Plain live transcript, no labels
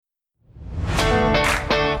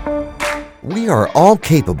We are all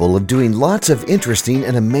capable of doing lots of interesting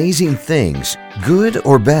and amazing things, good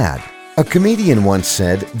or bad. A comedian once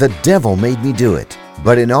said, "The devil made me do it."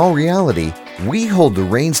 But in all reality, we hold the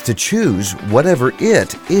reins to choose whatever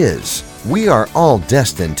it is. We are all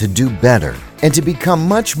destined to do better and to become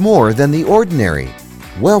much more than the ordinary.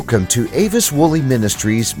 Welcome to Avis Woolley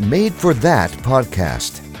Ministries' Made for That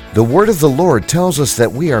podcast. The Word of the Lord tells us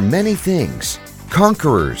that we are many things: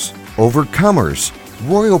 conquerors, overcomers,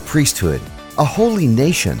 royal priesthood, a holy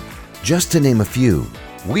nation, just to name a few.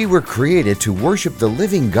 We were created to worship the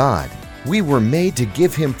living God. We were made to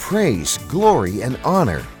give Him praise, glory, and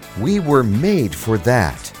honor. We were made for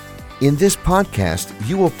that. In this podcast,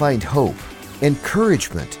 you will find hope,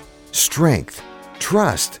 encouragement, strength,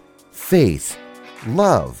 trust, faith,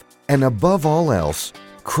 love, and above all else,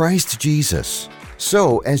 Christ Jesus.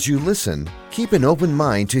 So, as you listen, keep an open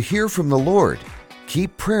mind to hear from the Lord.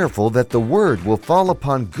 Keep prayerful that the Word will fall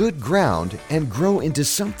upon good ground and grow into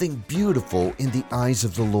something beautiful in the eyes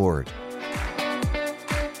of the Lord.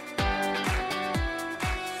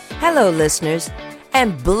 Hello, listeners,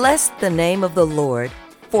 and bless the name of the Lord,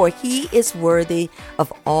 for He is worthy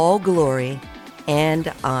of all glory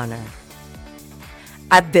and honor.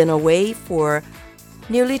 I've been away for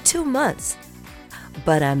nearly 2 months,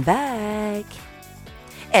 but I'm back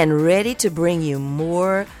and ready to bring you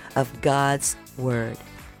more of God's Word.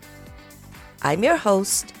 I'm your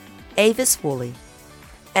host, Avis Woolley,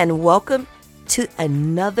 and welcome to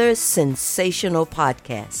another sensational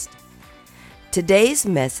podcast. Today's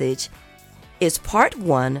message is part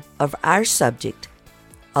 1 of our subject,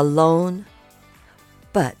 Alone,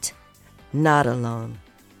 but not alone.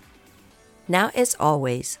 Now, as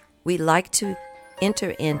always, we like to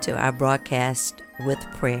enter into our broadcast with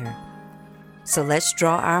prayer. So let's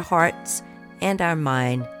draw our hearts and our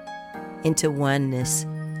mind into oneness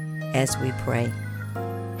as we pray.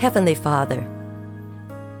 Heavenly Father,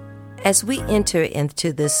 as we enter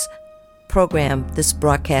into this program, this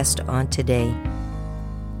broadcast on today,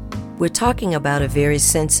 we're talking about a very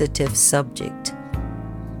sensitive subject,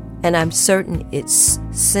 and I'm certain it's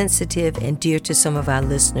sensitive and dear to some of our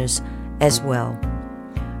listeners as well.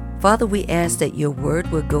 Father, we ask that your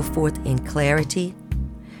word will go forth in clarity.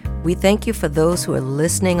 We thank you for those who are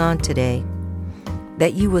listening on today,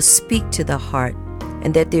 that you will speak to the heart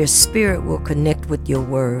and that their spirit will connect with your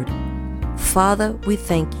word. Father, we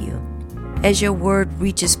thank you as your word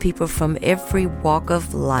reaches people from every walk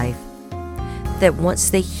of life, that once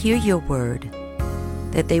they hear your word,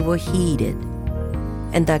 that they will heed it,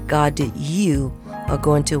 and that, God, that you are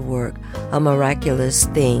going to work a miraculous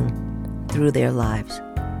thing through their lives.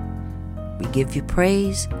 We give you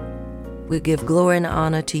praise. We give glory and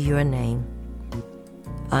honor to your name.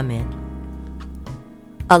 Amen.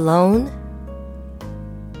 Alone,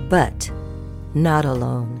 but not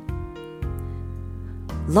alone.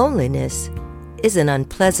 Loneliness is an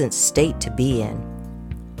unpleasant state to be in.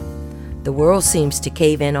 The world seems to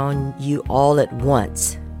cave in on you all at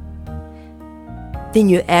once. Then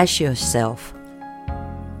you ask yourself,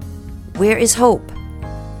 where is hope?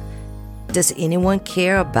 Does anyone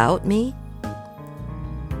care about me?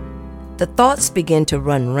 The thoughts begin to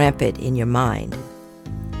run rampant in your mind.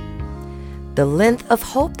 The length of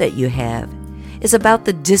hope that you have is about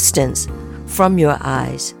the distance from your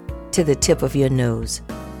eyes to the tip of your nose.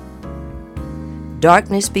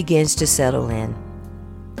 Darkness begins to settle in,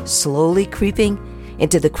 slowly creeping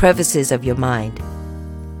into the crevices of your mind.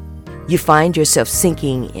 You find yourself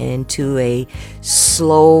sinking into a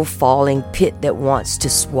slow falling pit that wants to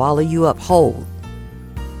swallow you up whole.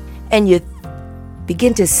 And you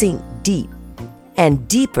begin to sink deep and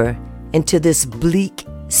deeper into this bleak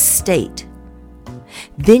state.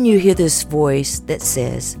 Then you hear this voice that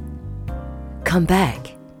says, "Come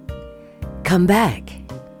back, come back."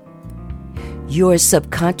 Your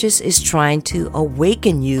subconscious is trying to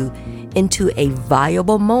awaken you into a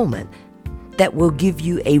viable moment that will give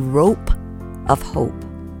you a rope of hope.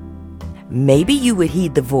 Maybe you would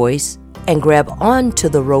heed the voice and grab onto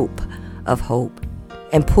the rope of hope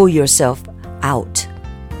and pull yourself out.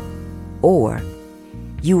 Or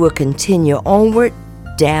you will continue onward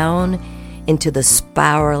down into the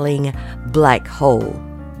spiraling black hole,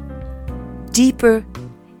 deeper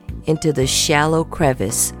into the shallow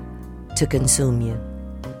crevice to consume you.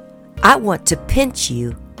 I want to pinch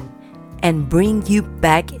you and bring you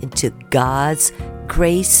back into God's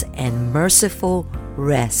grace and merciful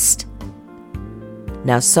rest.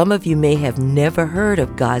 Now, some of you may have never heard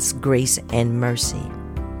of God's grace and mercy.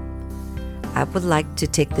 I would like to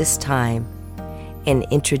take this time and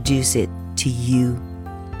introduce it to you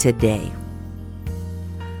today.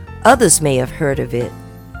 Others may have heard of it,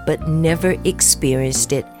 but never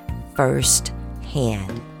experienced it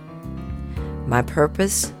firsthand. My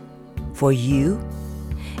purpose for you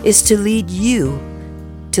is to lead you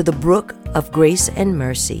to the brook of grace and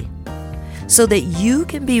mercy so that you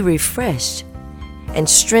can be refreshed and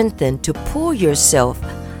strengthened to pull yourself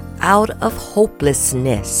out of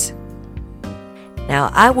hopelessness.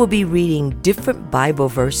 Now, I will be reading different Bible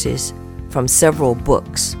verses from several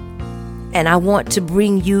books, and I want to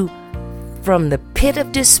bring you from the pit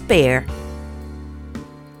of despair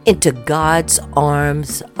into God's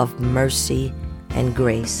arms of mercy and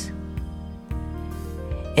grace.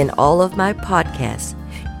 In all of my podcasts,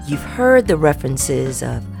 you've heard the references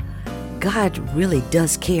of God really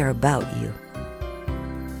does care about you.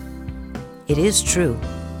 It is true.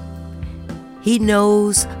 He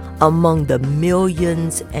knows among the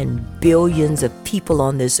millions and billions of people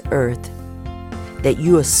on this earth that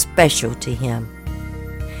you are special to Him.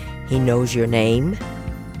 He knows your name.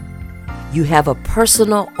 You have a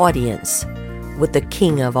personal audience with the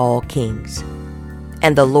King of all kings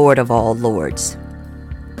and the Lord of all lords.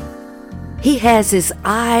 He has His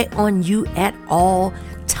eye on you at all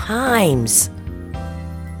times.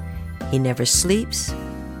 He never sleeps,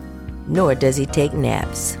 nor does He take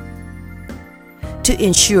naps. To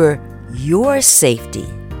ensure your safety,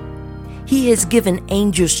 He has given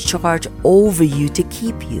angels charge over you to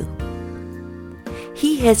keep you.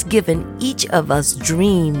 He has given each of us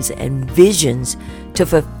dreams and visions to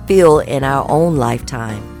fulfill in our own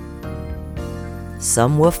lifetime.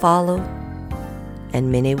 Some will follow,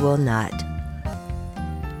 and many will not.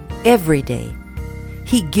 Every day,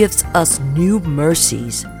 He gives us new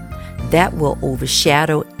mercies that will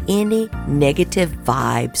overshadow any negative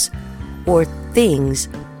vibes or things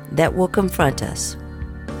that will confront us.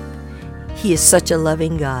 He is such a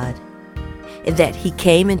loving God in that He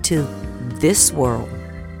came into this world,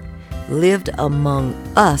 lived among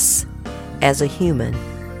us as a human,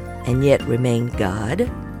 and yet remained God.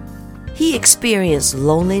 He experienced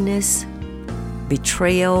loneliness,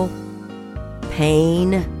 betrayal,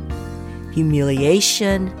 pain,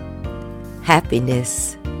 humiliation,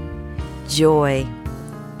 happiness, joy,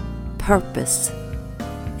 purpose,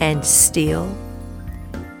 and still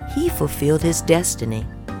He fulfilled His destiny.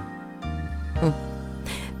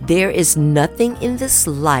 There is nothing in this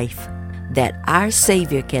life that our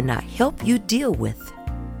Savior cannot help you deal with.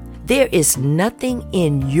 There is nothing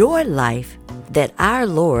in your life that our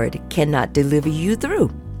Lord cannot deliver you through.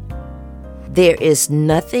 There is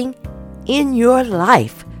nothing in your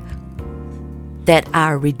life that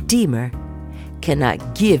our Redeemer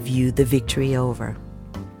cannot give you the victory over.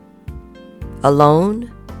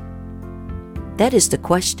 Alone? That is the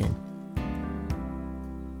question.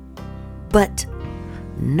 But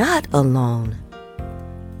not alone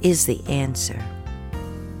is the answer.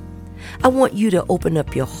 I want you to open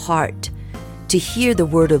up your heart to hear the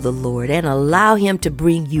word of the Lord and allow Him to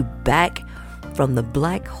bring you back from the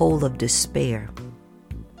black hole of despair.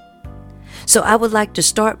 So I would like to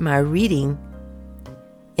start my reading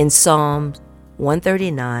in Psalm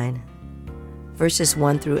 139, verses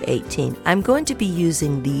 1 through 18. I'm going to be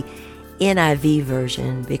using the NIV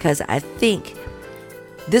version because I think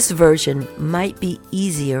this version might be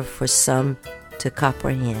easier for some to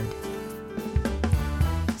comprehend.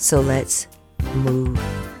 So let's move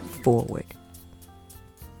forward.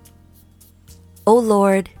 O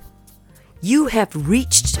Lord, You have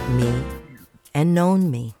reached me and known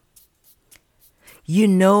me. You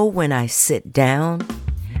know when I sit down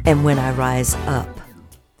and when I rise up.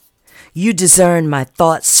 You discern my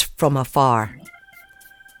thoughts from afar.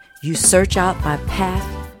 You search out my path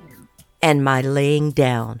and my laying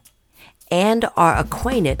down, and are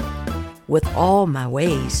acquainted with all my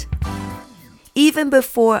ways. Even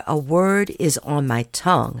before a word is on my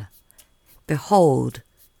tongue, behold,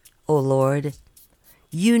 O Lord,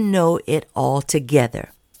 You know it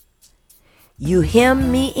altogether. You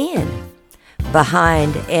hem me in,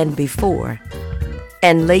 behind and before,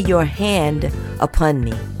 and lay Your hand upon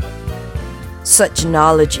me. Such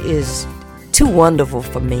knowledge is too wonderful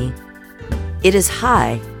for me. It is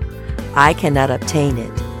high, I cannot obtain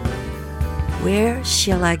it. Where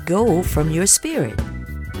shall I go from Your Spirit?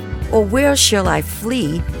 Or where shall I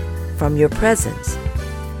flee from Your presence?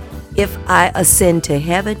 If I ascend to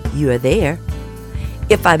heaven, You are there.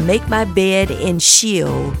 If I make my bed in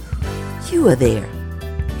Sheol, You are there.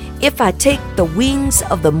 If I take the wings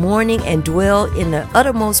of the morning and dwell in the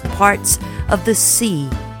uttermost parts of the sea,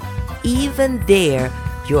 even there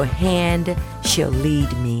Your hand shall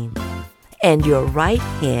lead me, and Your right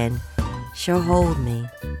hand shall hold me.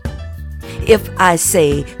 If I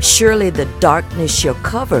say, surely the darkness shall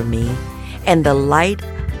cover me, and the light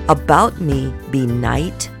about me be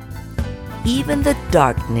night, even the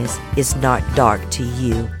darkness is not dark to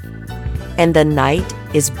you, and the night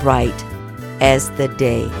is bright as the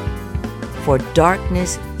day, for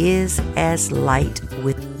darkness is as light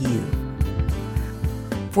with you.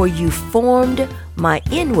 For you formed my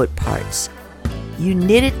inward parts. You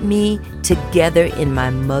knitted me together in my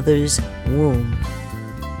mother's womb.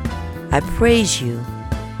 I praise you,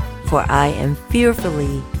 for I am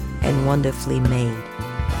fearfully and wonderfully made.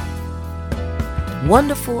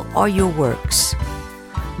 Wonderful are your works.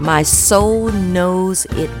 My soul knows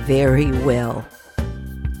it very well.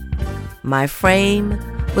 My frame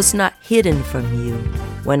was not hidden from you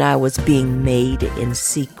when I was being made in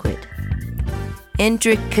secret,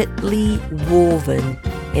 intricately woven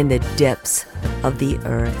in the depths of the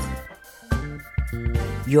earth.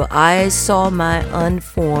 Your eyes saw my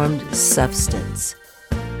unformed substance.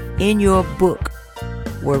 In your book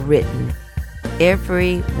were written,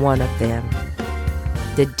 every one of them,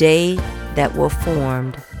 the day that were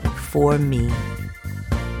formed for me,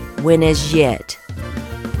 when as yet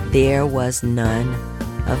there was none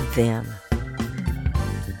of them.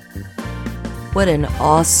 What an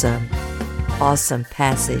awesome, awesome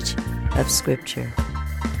passage of Scripture.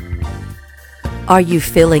 Are you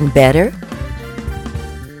feeling better?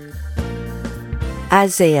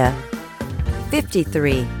 Isaiah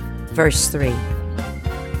 53, verse 3.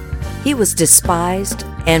 He was despised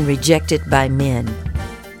and rejected by men,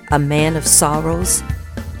 a man of sorrows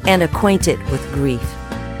and acquainted with grief.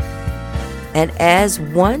 And as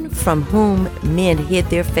one from whom men hid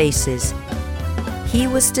their faces, he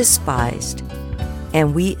was despised,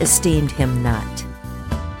 and we esteemed him not.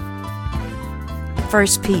 1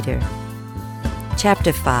 Peter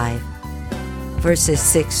chapter 5, verses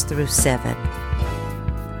 6 through 7.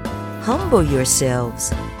 Humble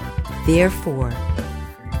yourselves, therefore,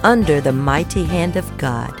 under the mighty hand of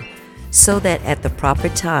God, so that at the proper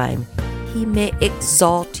time he may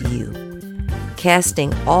exalt you,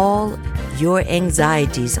 casting all your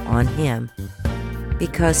anxieties on him,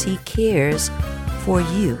 because he cares for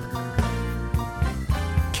you.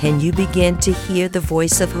 Can you begin to hear the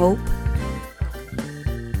voice of hope?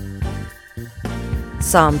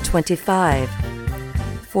 Psalm 25,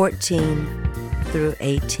 14 through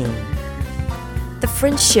 18. The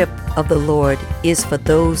friendship of the Lord is for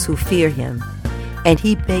those who fear him, and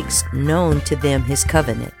he makes known to them his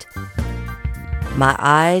covenant. My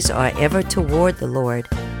eyes are ever toward the Lord,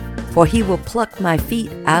 for he will pluck my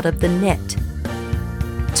feet out of the net.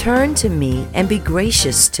 Turn to me and be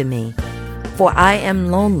gracious to me, for I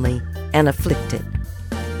am lonely and afflicted.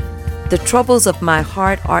 The troubles of my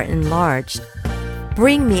heart are enlarged.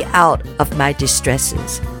 Bring me out of my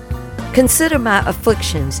distresses. Consider my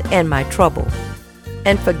afflictions and my trouble,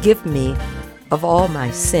 and forgive me of all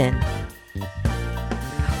my sin.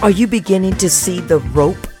 Are you beginning to see the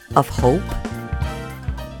rope of hope?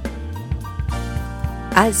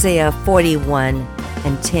 Isaiah 41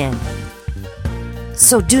 and 10.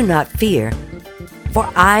 So do not fear, for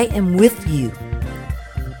I am with you.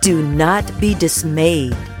 Do not be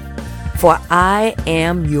dismayed, for I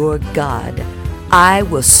am your God. I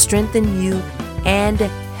will strengthen you and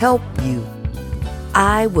help you.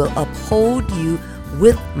 I will uphold you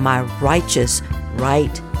with my righteous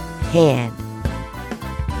right hand.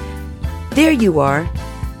 There you are.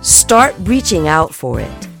 Start reaching out for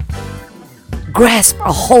it. Grasp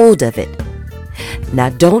a hold of it. Now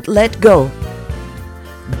don't let go.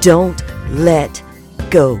 Don't let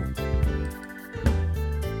go.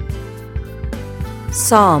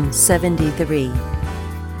 Psalm 73,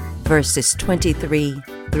 verses 23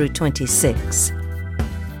 through 26.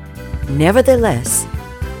 Nevertheless,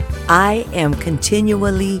 I am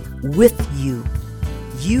continually with you.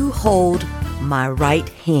 You hold my right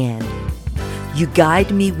hand. You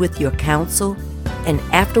guide me with your counsel, and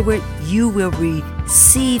afterward you will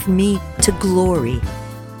receive me to glory.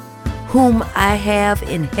 Whom I have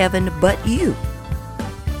in heaven but you.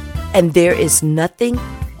 And there is nothing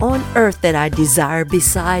on earth that I desire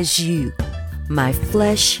besides you. My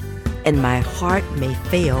flesh and my heart may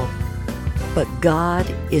fail, but God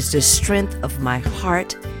is the strength of my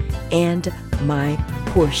heart and my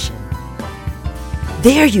portion.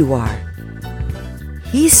 There you are.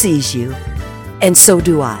 He sees you, and so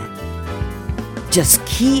do I. Just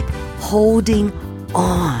keep holding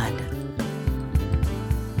on.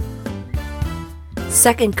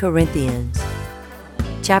 2 Corinthians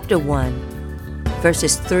chapter 1,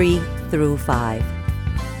 verses 3 through 5.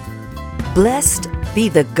 Blessed be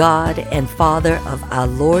the God and Father of our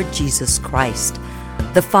Lord Jesus Christ,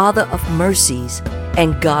 the Father of mercies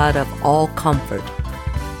and God of all comfort,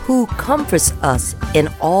 who comforts us in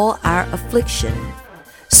all our affliction,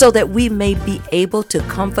 so that we may be able to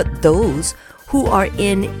comfort those who are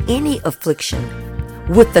in any affliction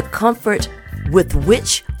with the comfort with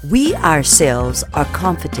which we ourselves are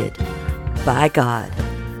comforted by God.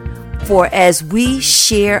 For as we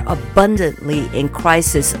share abundantly in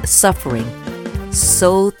Christ's suffering,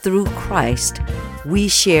 so through Christ we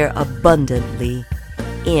share abundantly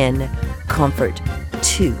in comfort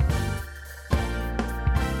too.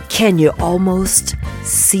 Can you almost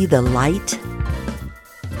see the light?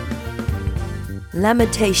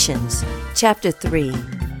 Lamentations chapter 3,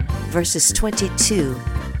 verses 22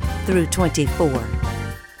 through 24.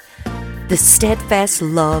 The steadfast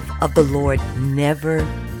love of the Lord never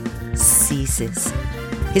ceases.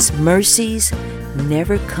 His mercies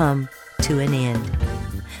never come to an end.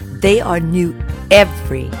 They are new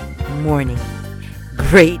every morning.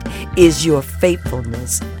 Great is your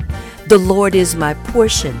faithfulness. The Lord is my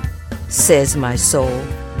portion, says my soul.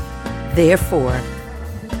 Therefore,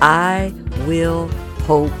 I will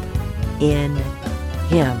hope in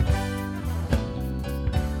Him.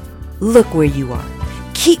 Look where you are.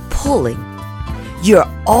 Keep pulling. You're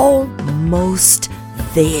almost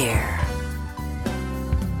there.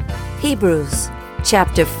 Hebrews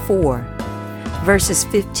chapter 4, verses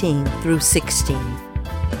 15 through 16.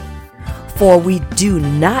 For we do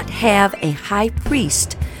not have a high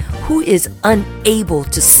priest who is unable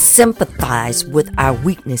to sympathize with our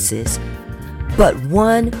weaknesses, but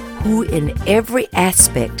one who in every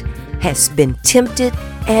aspect has been tempted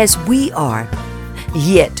as we are,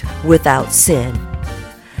 yet without sin.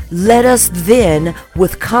 Let us then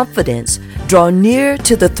with confidence draw near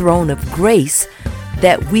to the throne of grace,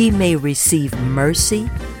 that we may receive mercy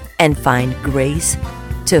and find grace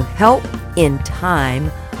to help in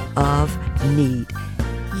time of need.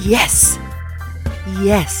 Yes,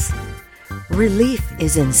 yes, relief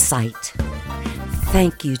is in sight.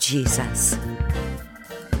 Thank you, Jesus.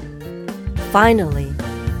 Finally,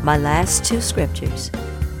 my last two scriptures.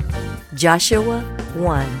 Joshua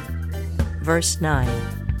 1, verse 9.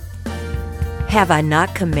 Have I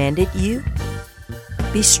not commanded you?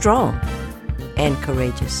 Be strong and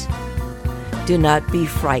courageous. Do not be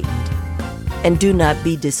frightened, and do not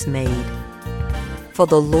be dismayed. For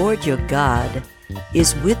the Lord your God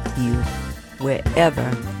is with you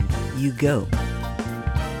wherever you go.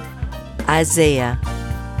 Isaiah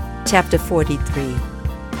chapter 43,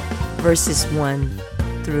 verses 1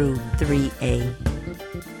 through 3a.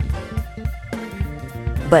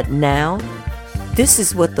 But now, this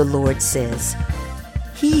is what the Lord says.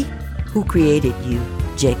 He who created you,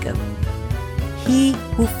 Jacob, He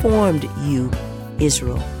who formed you,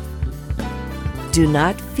 Israel. Do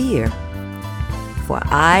not fear, for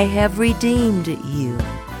I have redeemed you.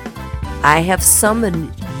 I have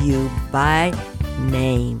summoned you by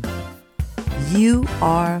name. You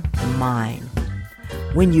are mine.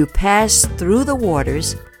 When you pass through the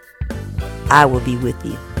waters, I will be with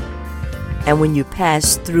you. And when you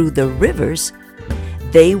pass through the rivers,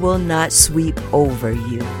 they will not sweep over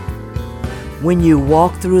you. When you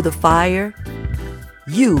walk through the fire,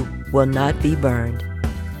 you will not be burned.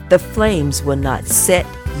 The flames will not set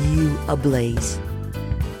you ablaze.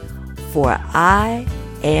 For I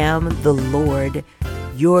am the Lord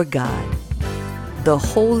your God, the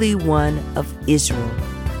Holy One of Israel,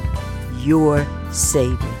 your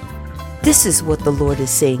Savior. This is what the Lord is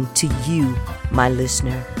saying to you, my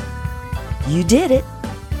listener. You did it.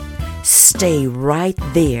 Stay right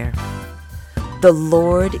there. The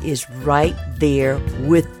Lord is right there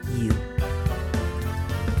with you.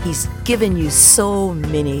 He's given you so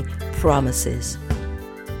many promises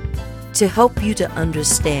to help you to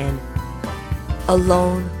understand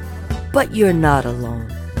alone, but you're not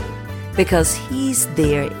alone, because He's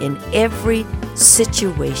there in every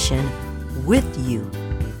situation with you,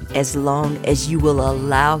 as long as you will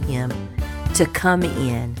allow Him to come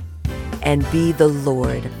in and be the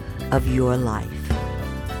Lord of your life.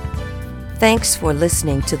 Thanks for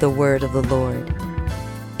listening to the word of the Lord.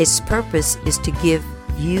 Its purpose is to give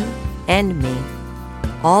you and me,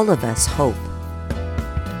 all of us, hope.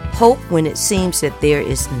 Hope when it seems that there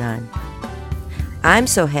is none. I'm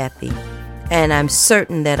so happy, and I'm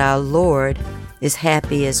certain that our Lord is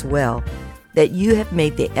happy as well, that you have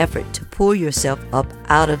made the effort to pull yourself up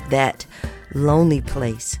out of that lonely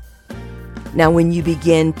place. Now, when you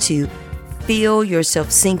begin to feel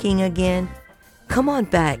yourself sinking again, come on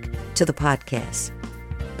back to the podcast.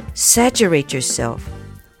 Saturate yourself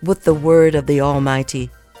with the word of the Almighty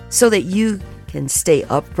so that you can stay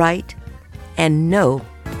upright and know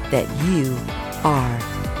that you are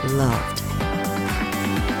loved.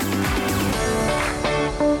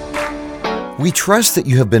 We trust that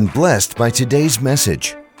you have been blessed by today's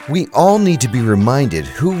message. We all need to be reminded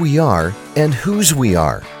who we are and whose we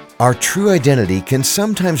are. Our true identity can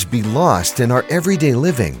sometimes be lost in our everyday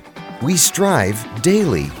living. We strive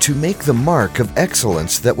daily to make the mark of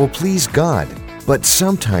excellence that will please God, but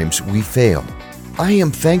sometimes we fail. I am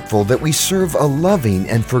thankful that we serve a loving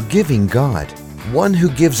and forgiving God, one who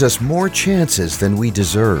gives us more chances than we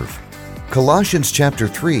deserve. Colossians chapter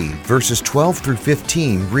 3, verses 12 through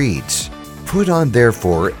 15 reads, "Put on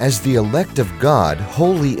therefore as the elect of God,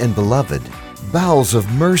 holy and beloved, bowels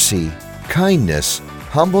of mercy, kindness,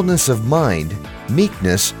 humbleness of mind,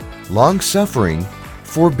 meekness, long-suffering,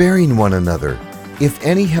 forbearing one another. If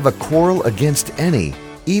any have a quarrel against any,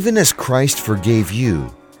 even as Christ forgave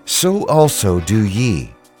you, so also do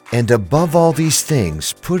ye. And above all these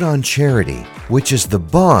things put on charity, which is the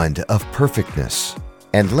bond of perfectness.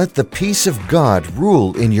 And let the peace of God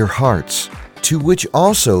rule in your hearts, to which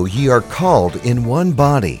also ye are called in one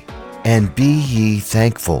body, and be ye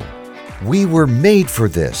thankful." We were made for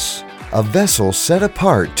this, a vessel set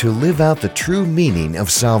apart to live out the true meaning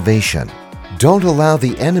of salvation. Don't allow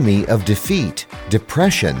the enemy of defeat,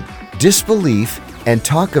 depression, disbelief, and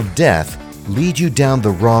talk of death lead you down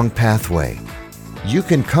the wrong pathway. You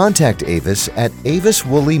can contact Avis at Avis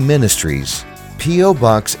Woolley Ministries, P.O.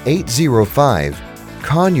 Box 805,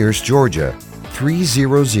 Conyers, Georgia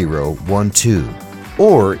 30012,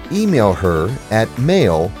 or email her at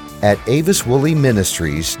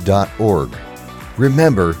mail@aviswooleyministries.org.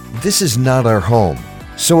 Remember, this is not our home.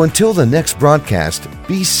 So until the next broadcast,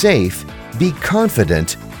 be safe, be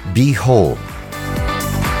confident, be whole.